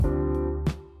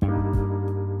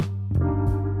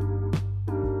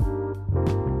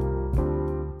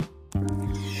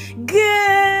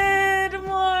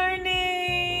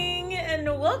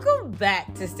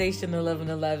back to Station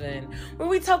 1111, where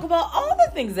we talk about all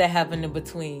the things that happen in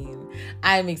between.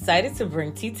 I am excited to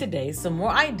bring to you today some more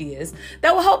ideas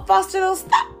that will help foster those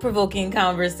thought-provoking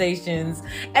conversations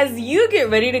as you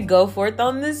get ready to go forth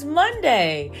on this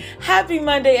Monday. Happy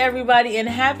Monday, everybody, and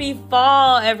happy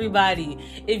fall, everybody.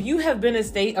 If you have been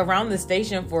around the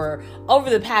station for over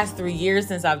the past 3 years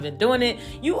since I've been doing it,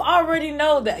 you already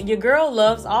know that your girl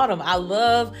loves autumn. I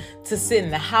love to sit in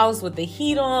the house with the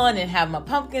heat on and have my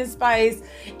pumpkin spice,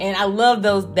 and I love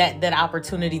that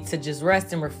opportunity to just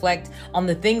rest and reflect on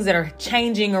the things that are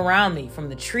changing around me, from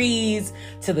the trees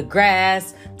to the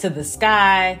grass to the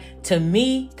sky to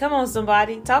me. Come on,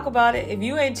 somebody, talk about it. If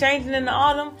you ain't changing in the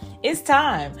autumn, it's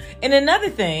time. And another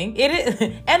thing, it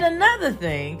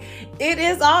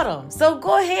is autumn. So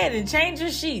go ahead and change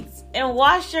your sheets and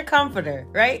wash your comforter,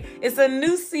 right? It's a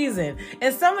new season.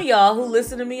 And some of y'all who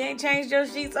listen to me ain't changed your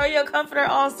sheets or your comforter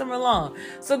all summer long.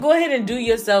 So go ahead and do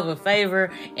yourself a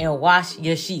favor and wash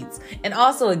your sheets. And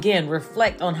also, again,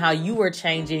 reflect on how you are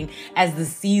changing as the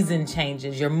season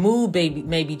changes. Your mood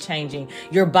may be changing.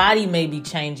 Your body may be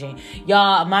changing.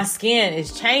 Y'all, my skin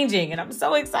is changing and I'm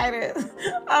so excited.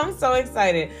 I'm so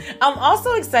excited. I'm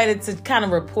also excited to kind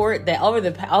of report that over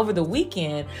the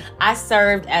weekend, I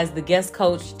served as the guest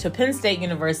coach to Penn State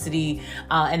University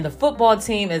and the football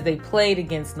team as they played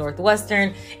against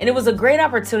Northwestern. And it was a great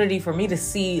opportunity for me to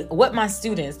see what my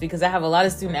students, because I have a lot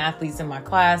of student athletes in my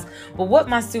class, but what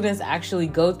my students actually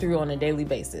go through on a daily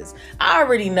basis. I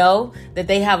already know that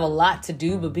they have a lot to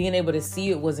do, but being able to see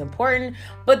it was important.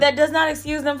 But that does not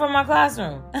excuse them from my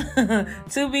classroom.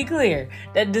 To be clear,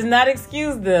 that does not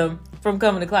excuse them from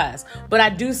coming to class. But I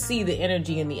do see the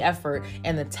energy and the effort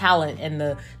and the talent and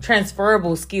the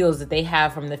transferable skills that they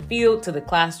have from the field to the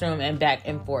classroom and back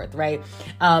and forth, right?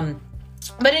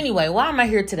 But anyway, why am I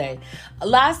here today?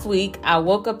 Last week, I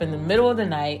woke up in the middle of the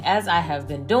night, as I have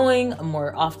been doing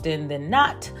more often than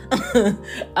not.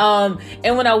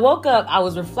 And when I woke up, I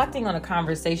was reflecting on a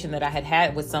conversation that I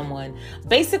had with someone,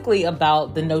 basically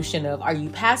about the notion of, are you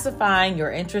pacifying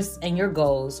your interests and your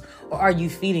goals, or are you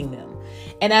feeding them?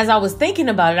 And as I was thinking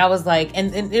about it, I was like,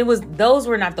 and those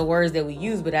were not the words that we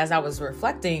used, but as I was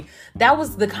reflecting, that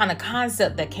was the kind of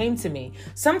concept that came to me.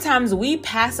 Sometimes we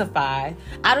pacify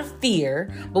out of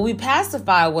fear, but we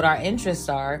pacify what our interests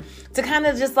are to kind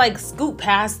of just like scoot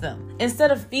past them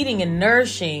instead of feeding and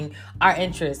nourishing our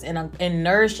interests and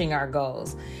nourishing our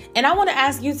goals. And I want to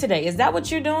ask you today, is that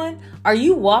what you're doing? Are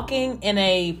you walking in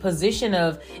a position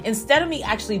of, instead of me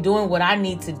actually doing what I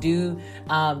need to do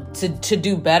to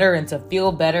do better and to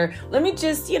feel better, let me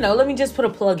just put a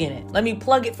plug in it. Let me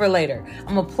plug it for later.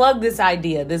 I'm going to plug this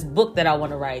idea, this book that I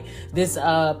want to write, this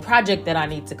project that I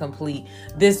need to complete,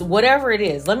 this whatever it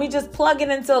is. Let me just plug it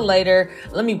until later.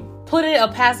 Let me put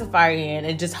a pacifier in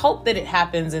and just hope that it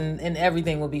happens and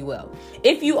everything will be well.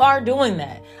 If you are doing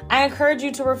that, I encourage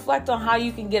you to reflect on how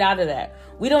you can get out of that.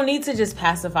 We don't need to just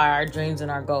pacify our dreams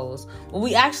and our goals. What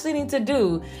we actually need to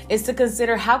do is to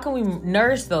consider, how can we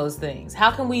nourish those things? How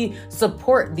can we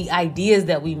support the ideas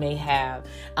that we may have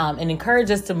and encourage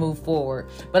us to move forward?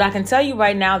 But I can tell you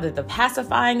right now that the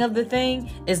pacifying of the thing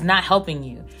is not helping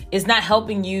you. It's not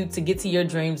helping you to get to your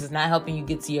dreams. It's not helping you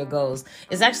get to your goals.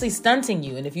 It's actually stunting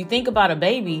you. And if you think about a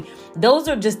baby, those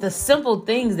are just the simple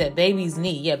things that babies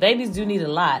need. Yeah, babies do need a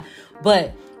lot.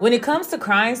 But when it comes to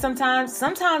crying, sometimes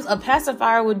a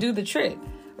pacifier would do the trick,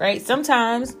 right?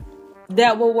 Sometimes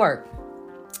that will work.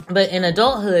 But in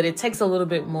adulthood, it takes a little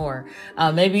bit more.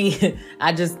 Maybe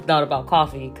I just thought about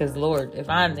coffee, because Lord, if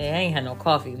I ain't had no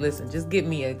coffee, listen, just get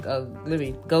me let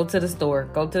me go to the store,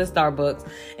 go to the Starbucks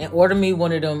and order me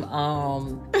one of them,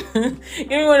 give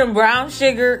me one of them brown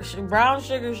sugar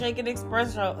shaken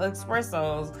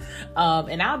espressos.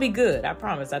 And I'll be good. I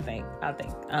promise. I think.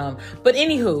 But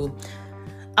anywho,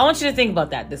 I want you to think about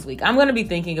that this week. I'm going to be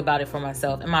thinking about it for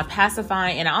myself. Am I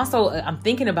pacifying? And I'm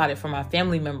thinking about it for my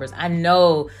family members. I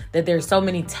know that there's so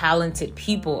many talented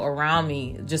people around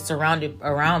me, just surrounded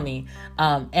around me.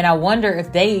 And I wonder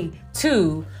if they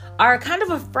too are kind of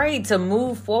afraid to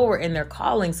move forward in their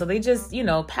calling. So they just,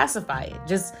 pacify it.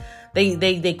 Just,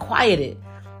 they quiet it.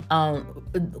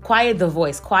 Quiet the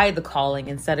voice, quiet the calling,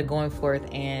 instead of going forth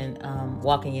and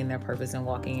walking in their purpose and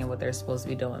walking in what they're supposed to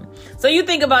be doing. So you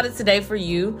think about it today for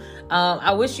you.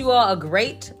 I wish you all a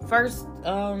great first,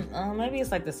 maybe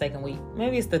it's like the second week,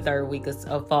 maybe it's the third week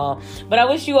of fall, but I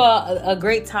wish you all a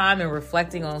great time in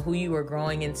reflecting on who you are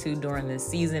growing into during this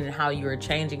season and how you are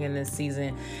changing in this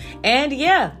season. And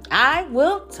yeah, I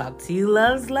will talk to you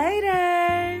loves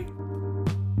later.